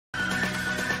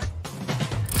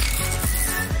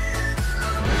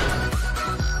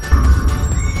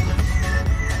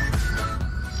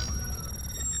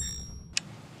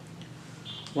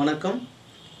வணக்கம்.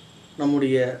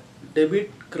 நம்முடைய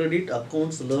debit credit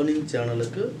accounts learning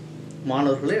சேனலுக்கு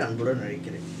மாணவர்களை அன்புடன்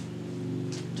அழைக்கிறேன்.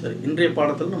 சரி, இன்றைய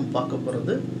பாடத்தில் நம்ம பார்க்க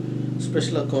போகிறது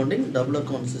special accounting double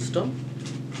account system.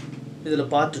 இதில்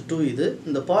பார்ட் 2 இது.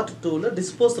 இந்த பார்ட் 2ல்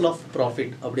டிஸ்போசல் ஆஃப்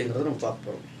ப்ராஃபிட் அப்படிங்கிறத நம்ம பார்க்க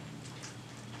போகிறோம்.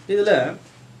 இதில்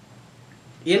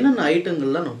என்னென்ன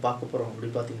ஐட்டங்கள்லாம் நம்ம பார்க்க போகிறோம்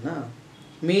அப்படின்னு பார்த்தீங்கன்னா,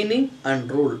 meaning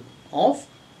and rule of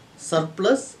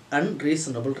surplus and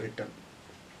reasonable return.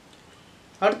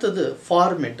 அடுத்தது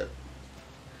format,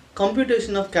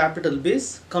 computation of capital base,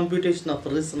 computation of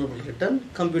reasonable return,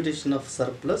 computation of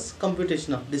surplus,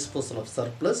 computation of disposal of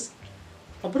surplus,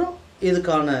 அப்புறம்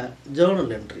இதுக்கான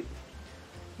ஜேர்னல் என்ட்ரி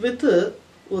வித்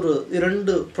ஒரு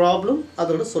 2 ப்ராப்ளம்,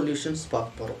 அதோட சொல்யூஷன்ஸ்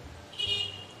பார்க்க போகிறோம்.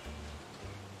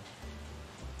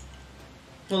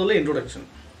 முதல்ல introduction.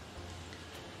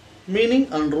 Meaning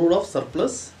and rule of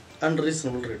surplus and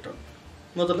reasonable return.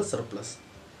 முதல்ல surplus.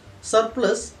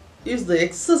 Surplus is the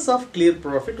excess of clear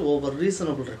profit over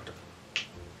reasonable return.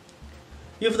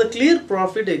 If the clear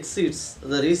profit exceeds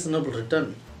the reasonable return,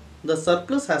 the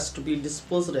surplus has to be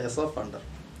disposed as of under.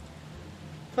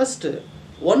 First,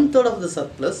 1/3 of the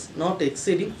surplus not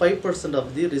exceeding 5% of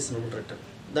the reasonable return,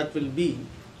 that will be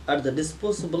at the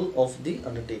disposable of the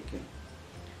undertaking.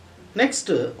 Next,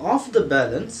 of the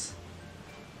balance,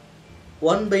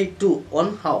 1/2,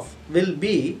 1/2 will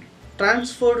be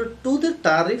transferred to the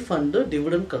tariff and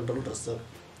dividend control reserve.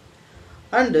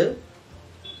 And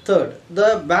third, the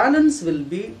balance will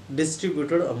be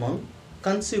distributed among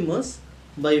consumers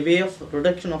by way of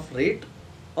reduction of rate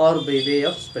or by way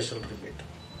of special rebate.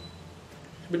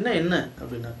 அப்படின்னா என்ன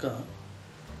அப்படின்னாக்கா,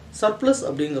 surplus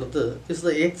அப்படிங்கிறது is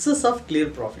the excess of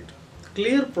clear profit.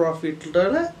 Clear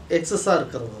ப்ராஃபிட்டில் எக்ஸஸாக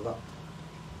இருக்கிறது தான்.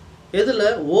 எதில்?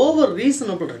 Over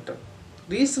reasonable return.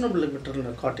 Reasonable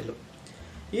ரிட்டர்னை காட்டிலும்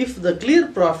if the clear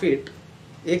profit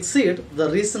exceed the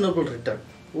reasonable return,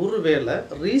 ஒருவேளை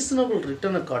ரீசனபிள்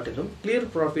ரிட்டர்னை காட்டிலும் கிளியர்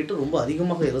ப்ராஃபிட் ரொம்ப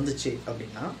அதிகமாக இருந்துச்சு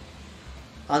அப்படின்னா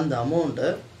அந்த அமௌண்ட்டை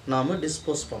நாம்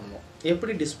டிஸ்போஸ் பண்ணணும்.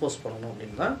 எப்படி டிஸ்போஸ் பண்ணணும்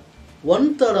அப்படின்னா,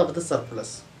 1/3 of the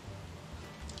surplus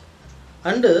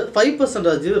and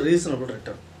 5% reasonable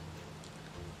return,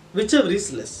 which ever is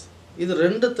less. இது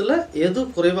ரெண்டுத்தில் எது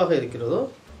குறைவாக இருக்கிறதோ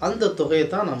அந்த தொகையை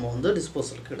தான் நம்ம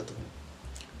டிஸ்போசலுக்கு எடுத்துக்கணும்.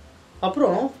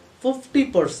 அப்புறம்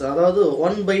 50%, அதாவது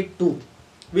 1/2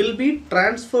 will be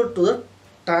transferred to the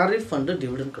tariff and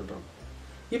dividend control.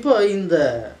 இப்போ இந்த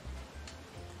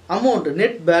அமௌண்ட்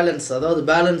நெட் பேலன்ஸ், அதாவது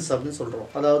பேலன்ஸ் அப்படின்னு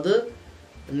சொல்கிறோம், அதாவது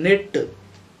நெட்டு,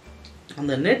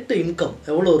 அந்த நெட் இன்கம்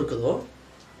எவ்வளோ இருக்குதோ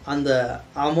அந்த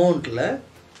அமௌண்ட்டில்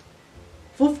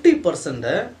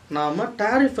 50% நாம்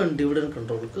டாரிஃப் அண்ட் டிவிடெண்ட்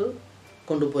கண்ட்ரோலுக்கு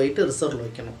கொண்டு போயிட்டு ரிசர்வில்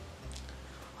வைக்கணும்.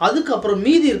 அதுக்கப்புறம்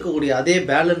மீதி இருக்கக்கூடிய அதே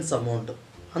பேலன்ஸ் அமௌண்ட்டு,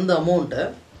 அந்த அமௌண்ட்டை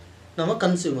நம்ம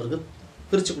கன்சியூமருக்கு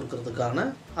பிரித்து கொடுக்கறதுக்கான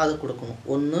அதை கொடுக்கணும்.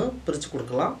 ஒன்று பிரித்து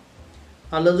கொடுக்கலாம்,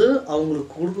 அல்லது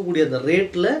அவங்களுக்கு கொடுக்கக்கூடிய அந்த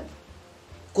ரேட்டில்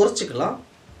குறைச்சிக்கலாம்,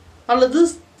 அல்லது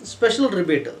ஸ்பெஷல்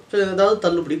ரிபேட், ஏதாவது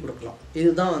தள்ளுபடி கொடுக்கலாம்.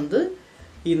 இதுதான்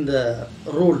இந்த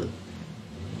ரூல்.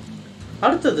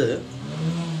 அடுத்தது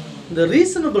இந்த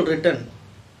ரீசனபிள் ரிட்டர்ன்.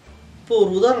 இப்போ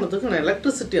ஒரு உதாரணத்துக்கு, நான்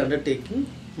electricity undertaking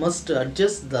must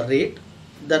adjust the rate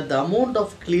that the amount of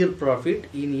clear profit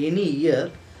in any year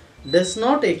does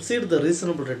not exceed the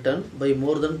reasonable return by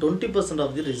more than 20% of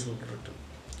the reasonable return.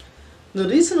 இந்த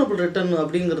reasonable return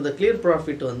அப்படிங்கிறத clear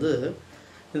profit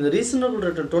இந்த reasonable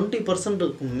return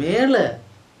 20%க்கு மேலே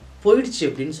போயிடுச்சு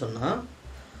அப்படின்னு சொன்னால்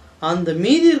அந்த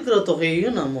மீதி இருக்கிற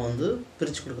தொகையையும் நம்ம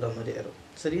பிரித்து கொடுக்குற மாதிரி ஆயிரும்.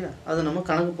 சரியா? அதை நம்ம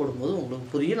கணக்கு போடும்போது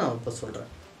உங்களுக்கு புரியும், நான் இப்போ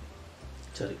சொல்கிறேன்.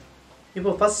 சரி,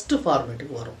 இப்போ ஃபஸ்ட்டு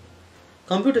ஃபார்மேட்டுக்கு வரும்.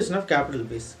 Computation of capital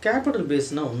base. Capital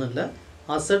பேஸ்னால் ஒன்றும் இல்லை,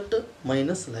 அசட்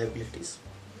மைனஸ் லைபிலிட்டிஸ்.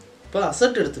 இப்போ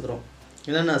அசட் எடுத்துக்கிறோம்.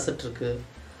 என்னென்ன அசட் இருக்குது,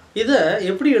 இதை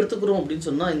எப்படி எடுத்துக்கிறோம் அப்படின்னு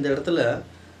சொன்னால், இந்த இடத்துல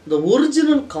இந்த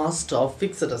original cost of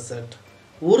fixed asset,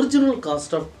 original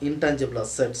cost of intangible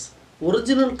assets,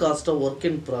 original cost of work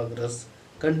in progress,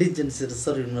 contingency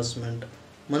reserve investment,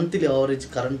 monthly average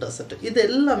current asset, இது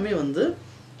எல்லாமே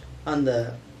அந்த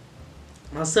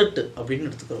அசட்டு அப்படின்னு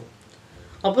எடுத்துக்கிறோம்.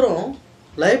 அப்புறம்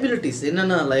லைபிலிட்டிஸ்.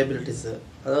 என்னென்ன லைபிலிட்டிஸு,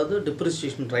 அதாவது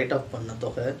டிப்ரிசியேஷன் ரைட் ஆஃப் பண்ண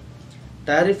தொகை,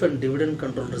 டாரிஃப் அண்ட் டிவிடெண்ட்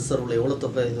கண்ட்ரோல் ரிசர்வில் எவ்வளோ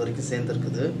தொகை இது வரைக்கும்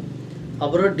சேர்ந்துருக்குது,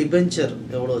 அப்புறம் டிபென்ச்சர்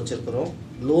எவ்வளோ வச்சுருக்கிறோம்,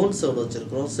 லோன்ஸ் எவ்வளோ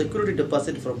வச்சுருக்கிறோம், செக்யூரிட்டி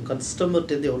டெபாசிட் ஃப்ரம்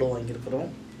கஸ்டமர்ட்டேருந்து எவ்வளோ வாங்கியிருக்கிறோம்,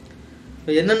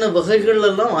 என்னென்ன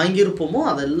வகைகளெல்லாம் வாங்கியிருப்போமோ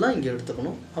அதெல்லாம் இங்கே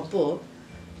எடுத்துக்கணும். அப்போது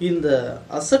இந்த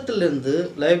அசட்டிலேருந்து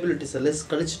லைபிலிட்டிஸ் எல்லாம்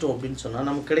கழிச்சிட்டோம் அப்படின்னு சொன்னால்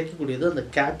நமக்கு கிடைக்கக்கூடியது அந்த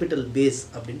கேபிட்டல் பேஸ்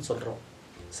அப்படின்னு சொல்கிறோம்.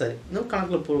 சரி, இன்னும்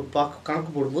கணக்கு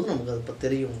போடும்போது நமக்கு அது இப்போ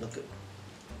தெரியும் உங்களுக்கு.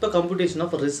 இப்போ கம்ப்யூட்டேஷன்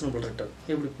ஆஃப் ரீசனபிள் ரிட்டர்ன்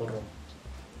எப்படி போடுறோம்?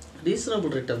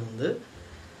 ரீசனபிள் ரிட்டர்ன்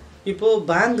இப்போது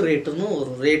பேங்க் ரேட்டுன்னு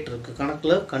ஒரு ரேட் இருக்குது,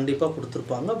 கணக்கில் கண்டிப்பாக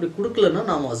கொடுத்துருப்பாங்க. அப்படி கொடுக்கலன்னா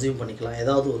நாம் அசியூம் பண்ணிக்கலாம்,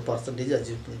 ஏதாவது ஒரு பர்சன்டேஜ்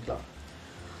அசியூம் பண்ணிக்கலாம்.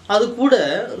 அது கூட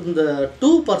இந்த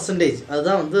 2%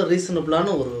 அதுதான் வந்து ரீசனபிளான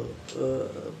ஒரு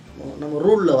நம்ம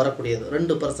ரூலில் வரக்கூடியது.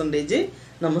 2%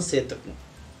 நம்ம சேர்த்துக்கணும்.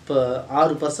 இப்போ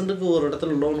 6%க்கு ஒரு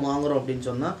இடத்துல லோன் வாங்குகிறோம் அப்படின்னு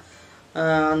சொன்னால்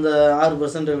அந்த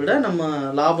 6% விட நம்ம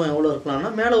லாபம் எவ்வளோ இருக்கலாம்னா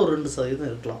மேலே ஒரு 2%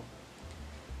 இருக்கலாம்.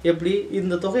 எப்படி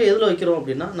இந்த தொகை எதில் வைக்கிறோம்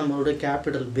அப்படின்னா நம்மளுடைய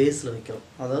கேபிட்டல் பேஸில் வைக்கிறோம்.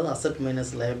 அதாவது அசட்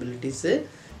மைனஸ் லயபிலிட்டிஸு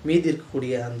மீதி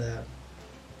இருக்கக்கூடிய அந்த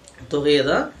தொகையை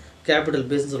தான் கேபிட்டல்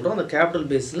பேஸ்ன்னு சொல்கிறோம். அந்த கேபிட்டல்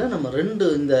பேஸில் நம்ம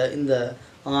இந்த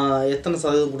எத்தனை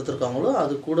சதவீதம் கொடுத்துருக்காங்களோ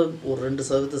அது கூட ஒரு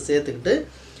 2% சேர்த்துக்கிட்டு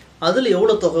அதில்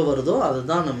எவ்வளோ தொகை வருதோ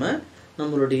அதுதான்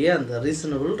நம்மளுடைய அந்த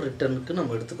ரீசனபிள் ரிட்டர்னுக்கு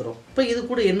நம்ம எடுத்துக்கிறோம். இப்போ இது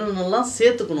கூட என்னென்னலாம்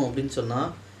சேர்த்துக்கணும் அப்படின்னு சொன்னால்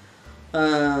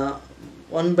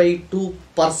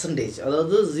 1/2%,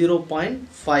 அதாவது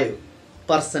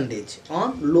 0.5%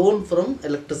 on loan from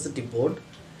electricity board,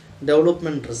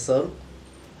 development reserve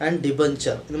and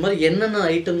debenture. இந்த மாதிரி என்னென்ன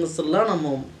ஐட்டம்ஸ் எல்லாம் நம்ம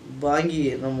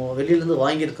வெளியிலேருந்து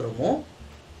வாங்கியிருக்கிறோமோ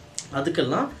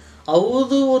அதுக்கெல்லாம்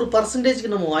அவது ஒரு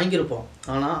பர்சன்டேஜ்க்கு நம்ம வாங்கியிருப்போம்.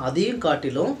 ஆனால் அதையும்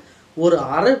காட்டிலும் ஒரு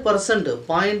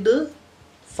 0.5%,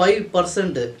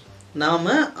 0.5% நாம்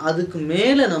அதுக்கு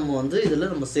மேலே நம்ம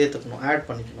இதில் நம்ம சேர்த்துக்கணும், ஆட்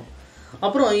பண்ணிக்கணும்.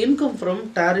 அப்புறம் income from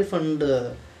tariff and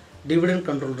dividend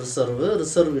control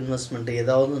reserve investment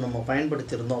ஏதாவது நம்ம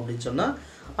பயன்படுத்தியிருந்தோம் அப்படின்னு சொன்னால்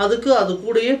அது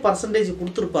கூடயே பர்சன்டேஜ்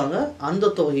கொடுத்துருப்பாங்க.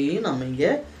 அந்த தொகையையும் நம்ம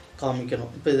இங்கே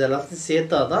காமிக்கணும். இப்போ இது எல்லாத்தையும்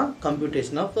சேர்த்தா தான்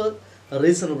கம்ப்யூட்டேஷன் ஆஃப்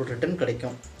ரீசனபிள் ரிட்டர்ன்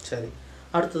கிடைக்கும். சரி,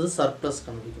 அடுத்தது சர்ப்ளஸ்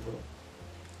கண்டுபிடிக்கப்படும்.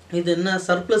 இது என்ன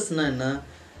சர்ப்ளஸ்னால் என்ன?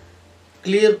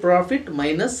 Clear profit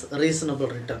minus reasonable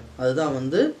return. அதுதான்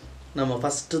நம்ம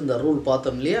ஃபஸ்ட்டு இந்த ரூல்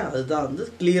பார்த்தோம் இல்லையா, அதுதான்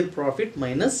clear profit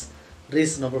minus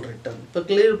reasonable return. இப்போ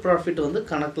கிளியர் ப்ராஃபிட்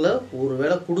கணக்கில் ஒரு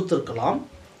வேளை கொடுத்துருக்கலாம்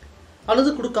அல்லது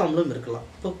கொடுக்காமலும் இருக்கலாம்.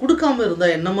 இப்போ கொடுக்காம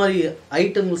இருந்தால் என்ன மாதிரி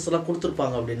ஐட்டம்ஸ் எல்லாம்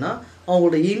கொடுத்துருப்பாங்க அப்படின்னா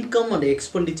அவங்களோட இன்கம் அண்ட்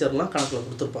எக்ஸ்பெண்டிச்சர்லாம் கணக்கில்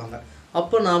கொடுத்துருப்பாங்க.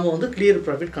 அப்போ நாம் கிளியர்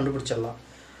ப்ராஃபிட் கண்டுபிடிச்சிடலாம்.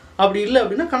 அப்படி இல்லை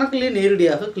அப்படின்னா கணக்குலேயே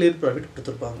நேரடியாக கிளியர் ப்ராஃபிட்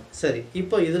கொடுத்துருப்பாங்க. சரி,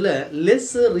 இப்போ இதில்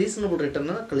லெஸ் ரீசனபிள்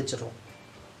ரிட்டர்னை கழிச்சிடும்.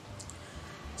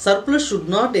 Surplus should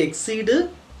not exceed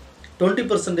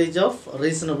 20% of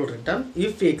reasonable return.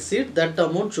 If exceed, that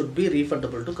amount should be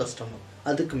refundable to customer.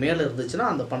 அதுக்கு மேலே இருந்துச்சுன்னா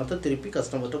அந்த பணத்தை திருப்பி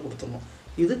கஸ்டமர்கிட்ட கொடுத்துடணும்.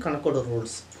 இது கணக்கோட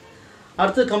ரூல்ஸ்.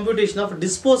 அடுத்து computation of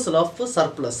disposal of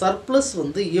surplus. Surplus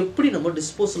எப்படி நம்ம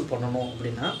டிஸ்போசல் பண்ணணும்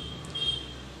அப்படின்னா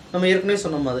நம்ம ஏற்கனவே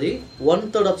சொன்ன மாதிரி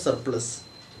 1/3 ஆஃப் சர்ப்ளஸ்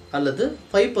அல்லது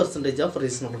 5% of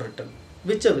reasonable return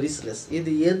which ever is less.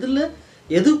 இது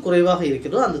எது குறைவாக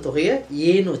இருக்கிறதோ அந்த தொகையை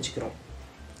ஏன்னு வச்சுக்கிறோம்.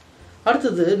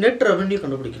 அடுத்தது நெட் ரெவன்யூ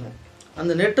கண்டுபிடிக்கணும்.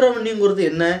 அந்த நெட் ரெவன்யூங்கிறது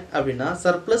என்ன அப்படின்னா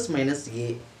சர்ப்ளஸ் மைனஸ் ஏ.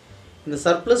 இந்த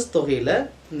சர்ப்ளஸ் தொகையில்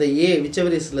இந்த ஏ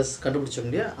விச்செவர் இஸ் லெஸ் கண்டுபிடிச்சோம்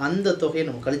இல்லையா, அந்த தொகையை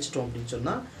நம்ம கழிச்சிட்டோம் அப்படின்னு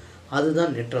சொன்னால்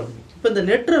அதுதான் நெட் ரெவன்யூ. இப்போ இந்த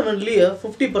நெட் ரெவன்யூலேயே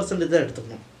 50% தான்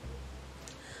எடுத்துக்கணும்.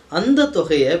 அந்த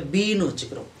தொகையை பின்னு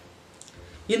வச்சுக்கிறோம்.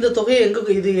 இந்த தொகையை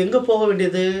எங்கே போக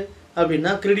வேண்டியது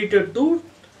அப்படின்னா credited to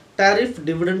tariff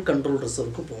dividend control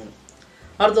ரிசர்வுக்கு போகணும்.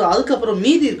 அதுக்கப்புறம்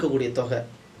மீதி இருக்கக்கூடிய தொகை,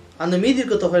 அந்த மீதி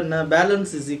இருக்க தொகை என்ன?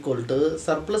 Balance is equal to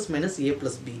surplus minus A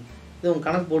plus B. இது உங்கள்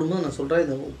கணக்கு போடும்போது நான் சொல்கிறேன்,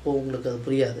 இது இப்போ உங்களுக்கு அது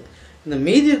புரியாது. இந்த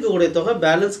மீதி இருக்கக்கூடிய தொகை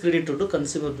balance credit to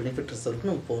consumer benefit ரிசர்வ்க்கு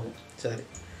நம்ம போகணும். சரி,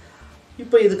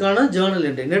 இப்போ இதுக்கான Journal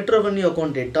entry net revenue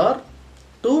account டேட்டார்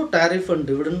to tariff and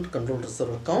dividend control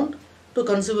reserve account to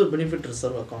consumer benefit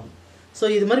reserve account. So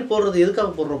இது மாதிரி போடுறது எதுக்காக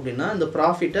போடுறோம் அப்படின்னா இந்த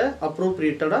ப்ராஃபிட்டை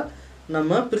அப்ரோப்ரியேட்டடாக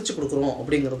நம்ம பிரித்து கொடுக்குறோம்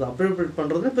அப்படிங்கிறது. அப்ரோப்ரியேட்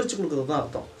பண்ணுறதுன்னு பிரித்து கொடுக்குறது தான்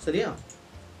அர்த்தம். சரியா?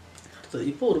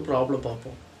 இப்போ ஒரு ப்ராப்ளம்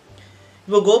பார்ப்போம்.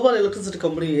 இப்போ Gopal electricity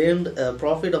company earned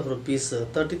profit of rupees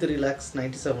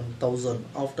 33,97,000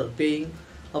 after paying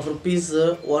of rupees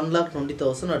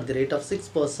 1,20,000 at the rate of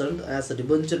 6% as a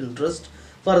debenture interest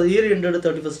for the year ended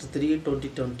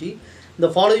 31/3/2020. The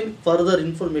following further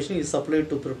information is supplied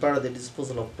to prepare the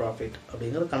disposal of profit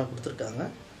அப்படிங்கிற கணக்கு கொடுத்துருக்காங்க.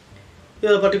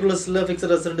 இதில் பர்டிகுலர்ஸில்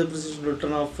fixed asset depreciation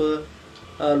return of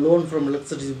loan from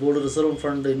electricity board, reserve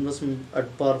fund investment at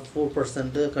par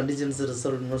 4%, contingency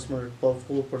reserve investment at par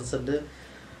 4%,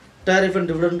 tariff and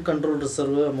dividend control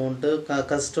reserve amount,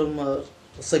 customer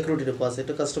security deposit,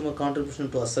 customer contribution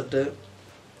to asset,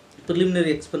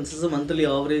 preliminary expenses, monthly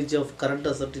average of current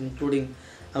asset including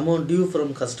amount due from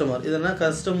customer. இதனால்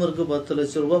கஸ்டமருக்கு 10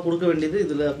 லட்சம் ரூபா கொடுக்க வேண்டியது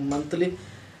இதில் monthly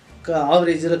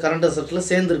ஆவரேஜில் current அசட்டில்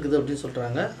சேர்ந்துருக்குது அப்படின்னு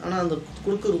சொல்கிறாங்க. ஆனால் அந்த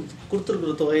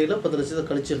கொடுத்துருக்குற தொகையில் 10 லட்சத்தை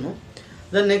கழிச்சிடணும்.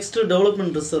 தென் நெக்ஸ்ட்டு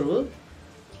டெவலப்மெண்ட் ரிசர்வு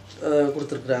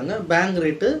கொடுத்துருக்குறாங்க. பேங்க்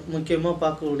ரேட்டு முக்கியமாக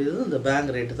பார்க்கக்கூடியது இந்த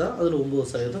பேங்க் ரேட்டு தான். அதில்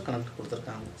 9% கணக்கு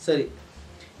கொடுத்துருக்காங்க. சரி,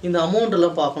 இந்த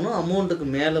அமௌண்ட்டெல்லாம் பார்க்கணும். அமௌண்ட்டுக்கு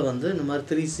மேலே இந்த மாதிரி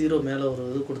 30 மேலே ஒரு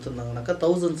இது கொடுத்துருந்தாங்கனாக்கா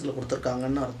தௌசண்ட்ஸில்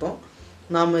கொடுத்துருக்காங்கன்னு அர்த்தம்.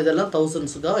 நாம் இதெல்லாம்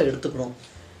தௌசண்ட்ஸுக்காக எடுத்துக்கணும்.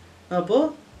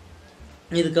 அப்போது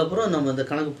இதுக்கப்புறம் நம்ம இந்த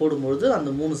கணக்கு போடும்பொழுது அந்த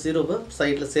 3 ஜீரோவை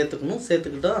சைடில் சேர்த்துக்கணும்.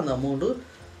 சேர்த்துக்கிட்டால் அந்த அமௌண்ட்டு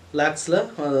லேக்ஸில்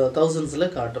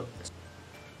தௌசண்ட்ஸில் காட்டும்.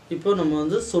 இப்போ நம்ம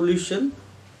வந்து சொல்யூஷன்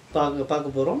பார்க்க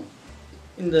போகிறோம்.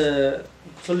 இந்த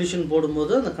சொல்யூஷன்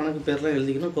போடும்போது அந்த கணக்கு பேர்லாம்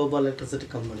எழுதிக்கணும். Gopal electricity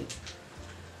company.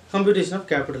 Computation of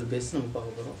capital base நம்ம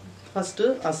பார்க்க போகிறோம். ஃபஸ்ட்டு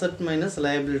அசட் மைனஸ்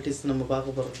லயபிலிட்டிஸ் நம்ம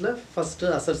பார்க்க போகிறதுல ஃபஸ்ட்டு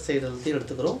அசட் சைடு எல்லாத்தையும்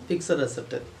எடுத்துக்கிறோம். ஃபிக்ஸட்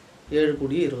அசட்டு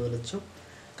 7,20,00,000.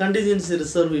 கண்டிஜென்சி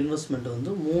ரிசர்வ் இன்வெஸ்ட்மெண்ட்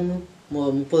வந்து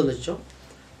 30 லட்சம்.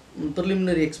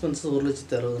 Preliminary expenses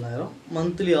 1,60,60,000.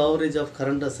 Monthly average of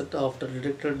current asset after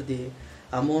deducted the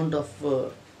amount of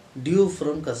due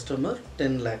from customer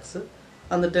 10 lakhs.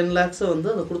 அந்த 10 lakhs வந்து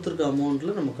அந்த கொடுத்துருக்க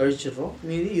அமௌண்ட்டில் நம்ம கழிச்சிடுறோம்.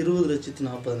 மீதி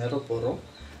 20,40,000 போடுறோம்.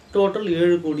 டோட்டல்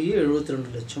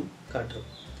 7,72,00,000 காட்டுறோம்.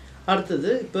 அடுத்தது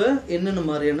இப்போ என்னென்ன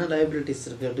மாதிரியான லைபிலிட்டிஸ்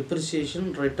இருக்குது. டிப்ரிசியேஷன்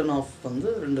ரிட்டர்ன் ஆஃப் வந்து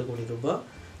 2 கோடி ரூபாய்.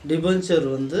 டிபென்ச்சர்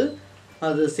வந்து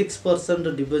அது 6%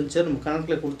 டிபென்ச்சர் நம்ம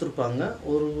கணக்கில் கொடுத்துருப்பாங்க.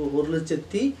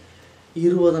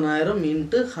 1,20,000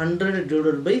 இன்ட்டு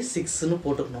 100/6ன்னு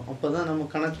போட்டுக்கணும். அப்போ தான் நம்ம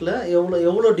கணக்கில்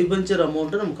எவ்வளோ டிபென்ச்சர்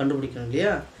அமௌண்ட்டு நம்ம கண்டுபிடிக்கணும்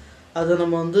இல்லையா. அதை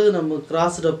நம்ம வந்து நம்ம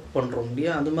கிராஸ்ட் அப் பண்ணுறோம்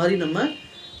இல்லையா. அந்த மாதிரி நம்ம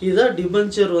இதை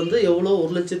டிபென்ச்சர் வந்து எவ்வளோ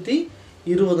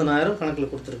 1,20,000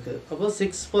 கணக்கில் கொடுத்துருக்கு. அப்போ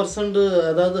 6%,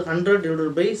 அதாவது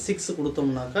 100/6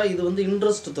 கொடுத்தோம்னாக்கா இது வந்து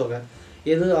இன்ட்ரெஸ்ட் தொகை.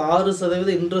 எது 6%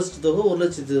 இன்ட்ரெஸ்ட் தொகை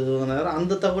 1,20,000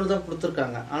 அந்த தகவல் தான்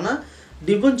கொடுத்துருக்காங்க. ஆனால்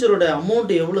டிபென்ச்சரோட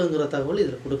அமௌண்ட் எவ்வளோங்கிற தகவல்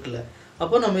இதில் கொடுக்கல.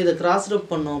 அப்போ நம்ம இதை கிராஸ்ட்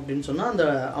அப் பண்ணோம் அப்படின்னு சொன்னால் அந்த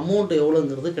அமௌண்ட்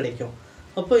எவ்வளோங்கிறது கிடைக்கும்.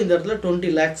 அப்போ இந்த இடத்துல 20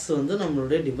 lakhs வந்து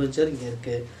நம்மளுடைய டிபென்ச்சர் இங்கே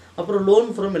இருக்குது. அப்புறம் லோன்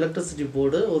ஃப்ரம் எலக்ட்ரிசிட்டி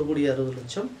போர்டு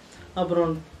 1,60,00,000.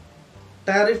 அப்புறம்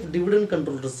டாரிஃப் டிவிடெண்ட்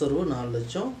கண்ட்ரோல் ரிசர்வ் 4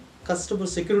 லட்சம்.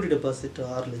 கஸ்டமர் செக்யூரிட்டி டெபாசிட்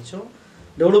 6 லட்சம்.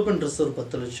 டெவலப்மெண்ட் ரிசர்வ்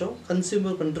 10 லட்சம்.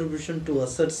 கன்சியூமர் கண்ட்ரிபியூஷன் டு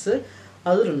அசட்ஸு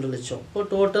அது 2 லட்சம். இப்போ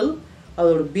டோட்டல்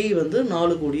அதோட பி வந்து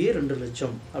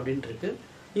 4,02,00,000 அப்படின்ட்டு இருக்குது.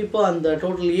 இப்போ அந்த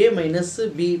டோட்டல் ஏ மைனஸ்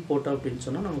பி போட்டோம் அப்படின்னு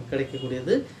சொன்னால் நமக்கு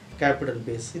கிடைக்கக்கூடியது கேபிட்டல்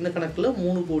பேஸ். இந்த கணக்கில்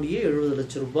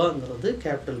 3,70,00,000 ரூபாங்கிறது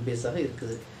கேபிட்டல் பேஸாக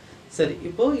இருக்குது. சரி,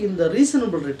 இப்போது இந்த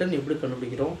ரீசனபிள் ரிட்டர்ன் எப்படி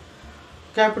கண்டுபிடிக்கிறோம்.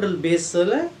 கேபிட்டல்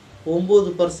பேஸில்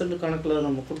 9% கணக்கில்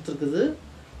நம்ம கொடுத்துருக்குது.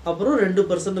 அப்புறம்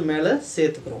 2% மேலே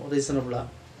சேர்த்துக்கிறோம் ரீசனபிளாக,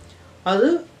 அது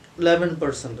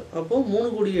 11%. அப்போது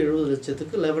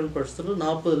 3,70,00,000க்கு 11%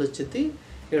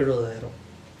 40,70,000.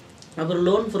 அப்புறம்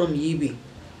லோன் ஃப்ரம் இபி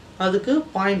அதுக்கு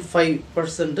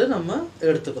 0.5% நம்ம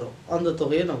எடுத்துக்கிறோம். அந்த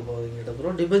தொகையை நம்ம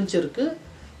எடுக்கிறோம். டிபென்ச்சருக்கு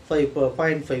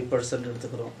 0.5%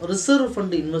 எடுத்துக்கிறோம். ரிசர்வ்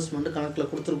ஃபண்ட் இன்வெஸ்ட்மெண்ட் கணக்கில்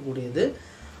கொடுத்துருக்கக்கூடியது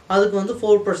அதுக்கு வந்து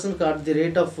 4% அட் தி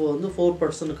ரேட் ஆஃப் வந்து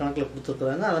 4% கணக்கில்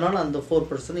கொடுத்துருக்குறாங்க. அதனால் அந்த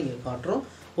 4% இங்கே காட்டுறோம்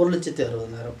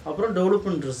 1,60,000. அப்புறம்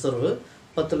டெவலப்மெண்ட் ரிசர்வ்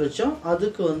 10 லட்சம்,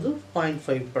 அதுக்கு வந்து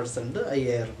 0.5%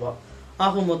 5,000 ரூபாய்.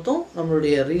 ஆக மொத்தம்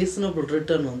நம்மளுடைய ரீசனபிள்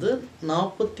ரிட்டர்ன் வந்து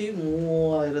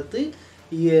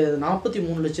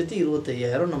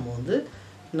 43,25,000 நம்ம வந்து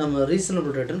நம்ம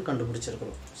ரீசனபிள் ரிட்டர்ன்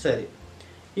கண்டுபிடிச்சிருக்கிறோம். சரி,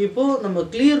 இப்போது நம்ம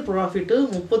கிளியர் ப்ராஃபிட்டு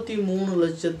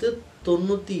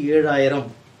 33,97,000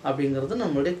 அப்படிங்கிறது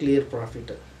நம்மளுடைய கிளியர்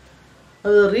ப்ராஃபிட்டு.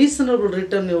 அது ரீசனபிள்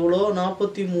ரிட்டர்ன் எவ்வளோ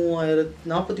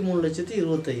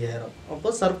 43,25,000. அப்போ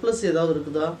சர்ப்ளஸ் ஏதாவது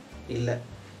இருக்குதா? இல்லை.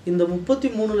 இந்த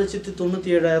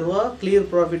 33,97,000 ரூபா கிளியர்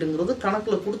ப்ராஃபிட்டுங்கிறது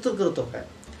கணக்கில் கொடுத்துருக்கிற தொகை.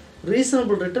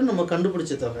 ரீசனபிள் ரிட்டர்ன் நம்ம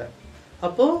கண்டுபிடிச்ச தொகை.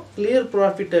 அப்போது கிளியர்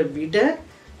ப்ராஃபிட்டை விட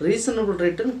ரீசனபிள்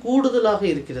ரிட்டர்ன் கூடுதலாக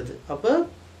இருக்கிறது. அப்போ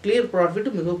கிளியர் ப்ராஃபிட்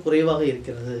மிக குறைவாக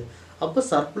இருக்கிறது. அப்போ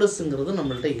சர்ப்ளஸ்ங்கிறது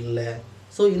நம்மள்ட்ட இல்லை.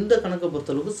 ஸோ இந்த கணக்கை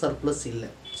பொறுத்தளவுக்கு சர்ப்ளஸ் இல்லை.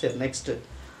 சரி, நெக்ஸ்ட்டு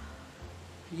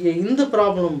இந்த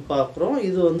ப்ராப்ளம் பார்க்குறோம்.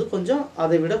 இது வந்து கொஞ்சம்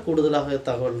அதை விட கூடுதலாக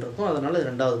தகவல் இருக்கும். அதனால்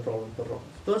 2வது ப்ராப்ளம் போடுறோம்.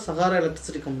 இப்போ Sahara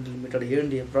electricity company limited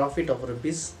earned a profit of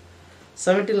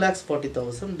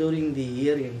 ₹17,40,000 during the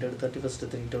year ended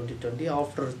 31/3/2020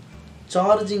 after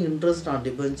charging interest on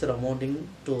debenture amounting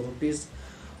to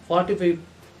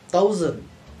 ₹45,000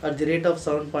 at the rate of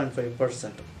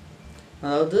 7.5%.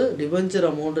 அதாவது டிபென்ச்சர்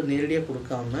அமௌண்ட்டு நேரடியாக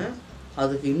கொடுக்காம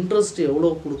அதுக்கு இன்ட்ரெஸ்ட் எவ்வளோ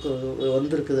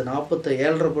வந்திருக்குது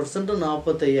 7.5%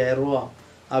 45,000 ரூபா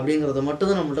அப்படிங்கிறத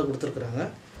மட்டும்தான் நம்மள்ட்ட கொடுத்துருக்குறாங்க.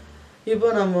 இப்போ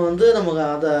நம்ம வந்து நமக்கு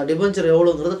அதை டிபென்ச்சர்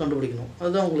எவ்வளோங்கிறத கண்டுபிடிக்கணும்.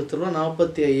 அதுதான் உங்களுக்கு தெரியும்.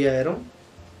 45,000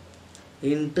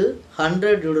 இன்ட்டு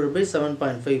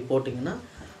 100/7.5 போட்டிங்கன்னா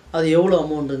அது எவ்வளோ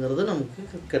அமௌண்ட்டுங்கிறது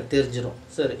நமக்கு தெரிஞ்சிடும்.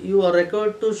 சரி, you are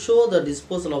required to show the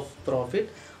disposal of profit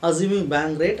assuming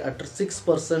bank rate at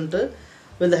 6%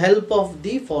 with help of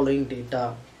the following data.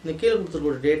 இந்த கீழே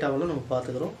கொடுத்துருக்கூடிய டேட்டாவெல்லாம் நம்ம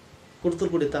பார்த்துக்கிறோம்.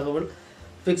 கொடுத்துருக்கூடிய தகவல்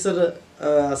ஃபிக்ஸடு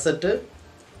அசட்டு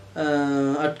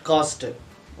அட் காஸ்ட்டு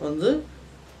வந்து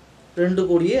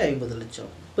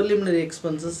 2,50,00,000. ப்ரிலிமினரி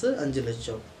எக்ஸ்பென்சஸ் 5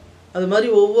 லட்சம். அது மாதிரி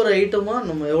ஒவ்வொரு ஐட்டமாக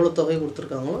நம்ம எவ்வளோ தொகை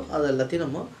கொடுத்துருக்காங்களோ அது எல்லாத்தையும்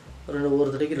நம்ம ஒரு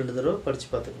தடவைக்கு 2 தடவை படித்து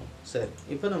பார்த்துக்கணும். சரி,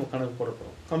 இப்போ நம்ம கணக்கு போட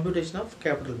போகிறோம். Computation of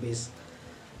capital base.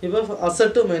 இப்போ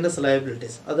அசட்டு மைனஸ்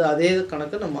லயபிலிட்டிஸ் அது அதே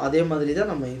கணக்கு நம்ம அதே மாதிரி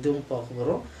தான் நம்ம இதுவும் பார்க்க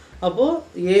போகிறோம். அப்போது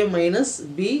ஏ மைனஸ்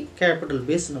பி கேபிட்டல்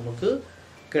பேஸ் நமக்கு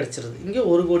கிடச்சிருது. இங்கே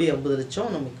 1,50,00,000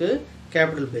 நமக்கு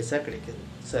கேபிட்டல் பேஸாக கிடைக்கிது.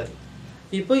 சரி,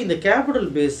 இப்போ இந்த கேபிட்டல்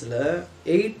பேஸில்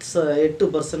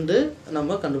 8% நம்ம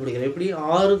கண்டுபிடிக்கிறோம். எப்படி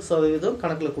 6%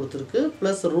 கணக்கில் கொடுத்துருக்கு,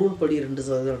 ப்ளஸ் ரூல் படி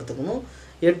 2% எடுத்துக்கணும்.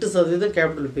 8%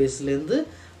 கேபிட்டல் பேஸ்லேருந்து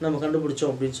நம்ம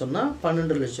கண்டுபிடிச்சோம் அப்படின்னு சொன்னால்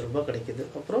 12 லட்சம் ரூபாய் கிடைக்கிது.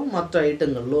 அப்புறம் மற்ற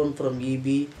ஐட்டங்கள் loan from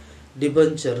EB,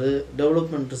 டிபென்ச்சரு,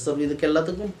 development reserve இதுக்கு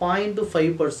எல்லாத்துக்கும்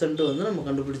 0.5% வந்து நம்ம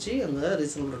கண்டுபிடிச்சி அங்கே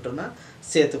ரீசனபிள் ரிட்டர்னை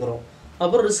சேர்த்துக்கிறோம்.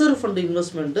 அப்புறம் ரிசர்வ் ஃபண்டு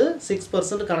இன்வெஸ்ட்மெண்ட்டு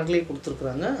 6% கணக்கிலேயே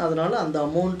கொடுத்துருக்குறாங்க. அதனால் அந்த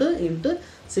அமௌண்ட்டு இன்ட்டு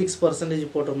 6%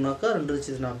 போட்டோம்னாக்கா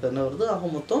 2,40,000 வருது. ஆக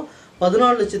மொத்தம்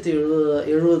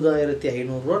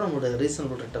 14,70,500 நம்மளோட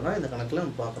ரீசனபிள் ரிட்டர்னாக இந்த கணக்கில்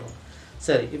நம்ம பார்க்குறோம்.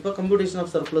 சரி, இப்போ கம்ப்யூட்டேஷன்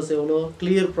ஆஃப் சர்ப்ளஸ் எவ்வளோ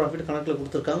கிளியர் ப்ராஃபிட் கணக்கில்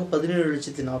கொடுத்துருக்காங்க,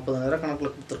 17,40,000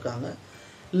 கணக்கில் கொடுத்துருக்காங்க.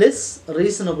 Less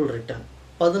reasonable return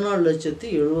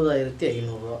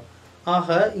 14,70,500. ஆக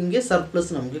இங்கே சர்ப்ளஸ்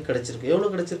நமக்கு கிடச்சிருக்கு. எவ்வளோ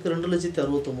கிடச்சிருக்கு?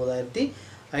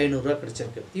 2,69,500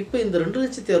 கிடச்சிருக்கு. இப்போ இந்த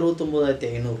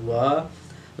 2,69,500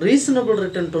 ரீசனபிள்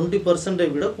ரிட்டர்ன் 20%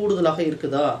 விட கூடுதலாக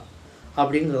இருக்குதா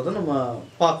அப்படிங்கிறத நம்ம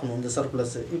பார்க்கணும். இந்த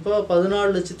சர்ப்ளஸ் இப்போ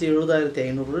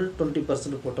 14,70,500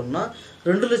 20% போட்டோம்னா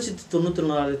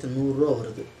 2,94,100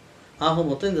 வருது. ஆக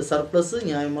மொத்தம் இந்த சர்ப்ளஸ்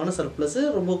நியாயமான சர்ப்ளஸ்,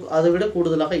 ரொம்ப அதை விட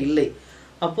கூடுதலாக இல்லை.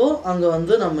 அப்போது அங்கே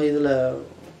வந்து நம்ம இதில்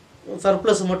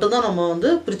சர்ப்ளஸ் மட்டும்தான் நம்ம வந்து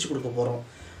பிரித்து கொடுக்க போகிறோம்.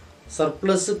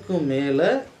 சர்ப்ளஸுக்கு மேலே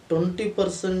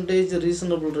 20%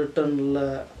 ரீசனபிள் ரிட்டர்னில்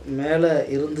மேலே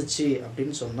இருந்துச்சு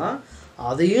அப்படின்னு சொன்னால்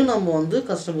அதையும் நம்ம வந்து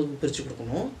கஸ்டமருக்கு பிரித்து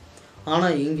கொடுக்கணும்.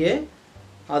 ஆனால் இங்கே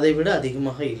அதை விட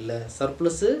அதிகமாக இல்லை,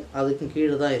 சர்ப்ளஸ்ஸு அதுக்கு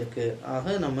கீழே தான் இருக்குது. ஆக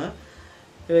நம்ம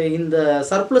இந்த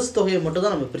சர்ப்ளஸ் தொகையை மட்டும்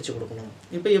தான் நம்ம பிரித்து கொடுக்கணும்.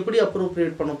 இப்போ எப்படி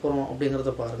அப்ரோப்ரியேட் பண்ண போகிறோம்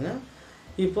அப்படிங்கிறத பாருங்கள்.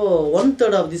 இப்போது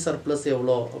 1/3 ஆஃப் தி சர்ப்ளஸ்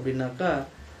எவ்வளோ அப்படின்னாக்கா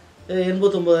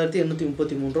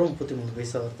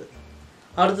 89,833 வருது.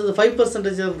 அடுத்தது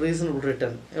 5% ஆஃப் ரீசனபிள்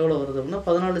ரிட்டர்ன் எவ்வளோ வருது அப்படின்னா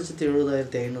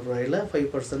 14,70,500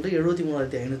 5%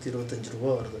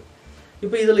 73,525 வருது.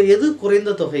 இப்போ இதில் எது குறைந்த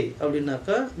தொகை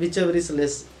அப்படின்னாக்கா விச் எவர் இஸ்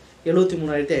லெஸ்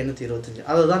 73,525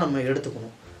 அதை தான் நம்ம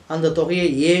எடுத்துக்கணும். அந்த தொகையை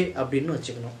ஏ அப்படின்னு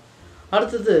வச்சுக்கணும்.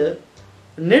 அடுத்தது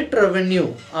நெட் ரெவென்யூ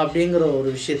அப்படிங்கிற ஒரு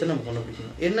விஷயத்தை நம்ம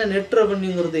கண்டுபிடிக்கணும். என்ன நெட்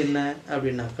ரெவென்யூங்கிறது என்ன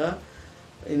அப்படின்னாக்கா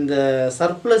இந்த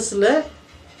சர்ப்ளஸில்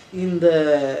இந்த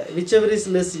விச் எவர் இஸ்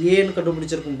லெஸ் ஏன்னு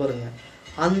கண்டுபிடிச்சிருக்கும் பாருங்கள்,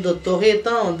 அந்த தொகையை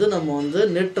தான் வந்து நம்ம வந்து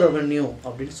நெட் ரெவென்யூ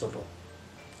அப்படின்னு சொல்கிறோம்.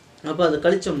 அப்போ அதை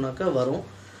கழிச்சோம்னாக்கா வரும்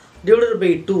டிவைடட்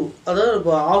பை 2, அதாவது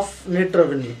இப்போ ஆஃப் நெட்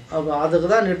ரெவென்யூ. அப்போ அதுக்கு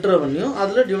தான் நெட் ரெவென்யூ,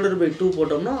 அதில் டிவைடட் பை 2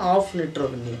 போட்டோம்னா ஆஃப் நெட்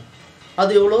ரெவென்யூ.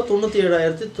 அது எவ்வளோ?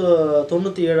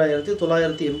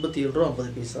 97,987 ரூபா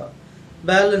 50 பைசா.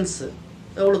 பேலன்ஸு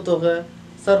எவ்வளோ தொகை?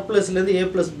 சர்ப்ளஸ்லேருந்து ஏ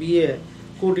ப்ளஸ் பிஏ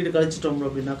கூட்டிகிட்டு கழிச்சிட்டோம்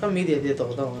அப்படின்னாக்கா மீதி அதே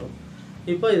தொகை தான் வரும்.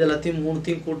 இப்போ இது எல்லாத்தையும்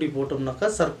 3த்தையும் கூட்டி போட்டோம்னாக்கா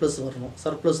சர்ப்ளஸ் வரணும்.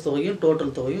 சர்ப்ளஸ் தொகையும்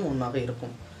டோட்டல் தொகையும் ஒன்றாக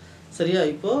இருக்கும். சரியா?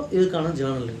 இப்போது இதுக்கான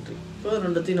ஜேர்னல் என்ட்ரி இப்போ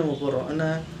 2த்தையும் நம்ம போடுறோம். என்ன?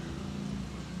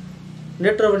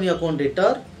 Net revenue account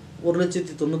டேட்டார்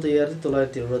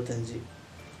 1,95,975.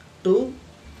 2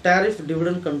 Tariff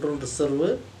Dividend Control Reserve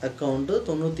account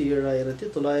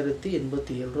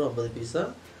 97,987 ரூபா 50 பைசா.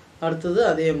 அடுத்தது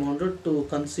அதே amount to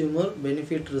consumer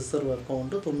benefit reserve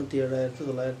account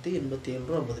 97,987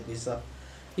 ரூபா 50 பைசா.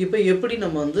 இப்போ எப்படி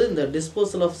நம்ம வந்து இந்த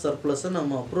டிஸ்போசல் ஆஃப் சர்ப்ளஸை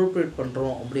நம்ம அப்ரோப்ரியேட்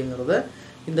பண்ணுறோம் அப்படிங்கிறத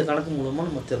இந்த கணக்கு மூலமாக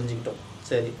நம்ம தெரிஞ்சுக்கிட்டோம்.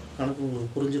 சரி, கணக்கு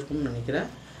உங்களுக்கு புரிஞ்சிருக்கும்னு நினைக்கிறேன்.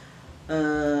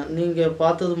 நீங்கள்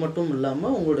பார்த்தது மட்டும்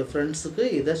இல்லாமல் உங்களுடைய ஃப்ரெண்ட்ஸுக்கு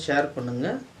இதை ஷேர்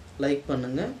பண்ணுங்கள், லைக்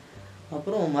பண்ணுங்கள்,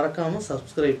 அப்புறம் மறக்காமல்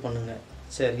சப்ஸ்கிரைப் பண்ணுங்கள்.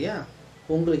 சரியா?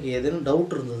 உங்களுக்கு ஏதேனும்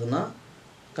டவுட் இருந்ததுன்னா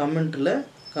கமெண்ட்டில்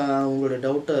உங்களுடைய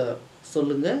டவுட்டை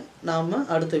சொல்லுங்கள். நாம்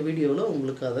அடுத்த வீடியோவில்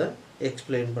உங்களுக்கு அதை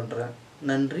எக்ஸ்பிளைன் பண்ணுறேன்.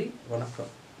 நன்றி,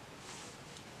 வணக்கம்.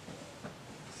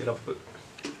 சிறப்பு.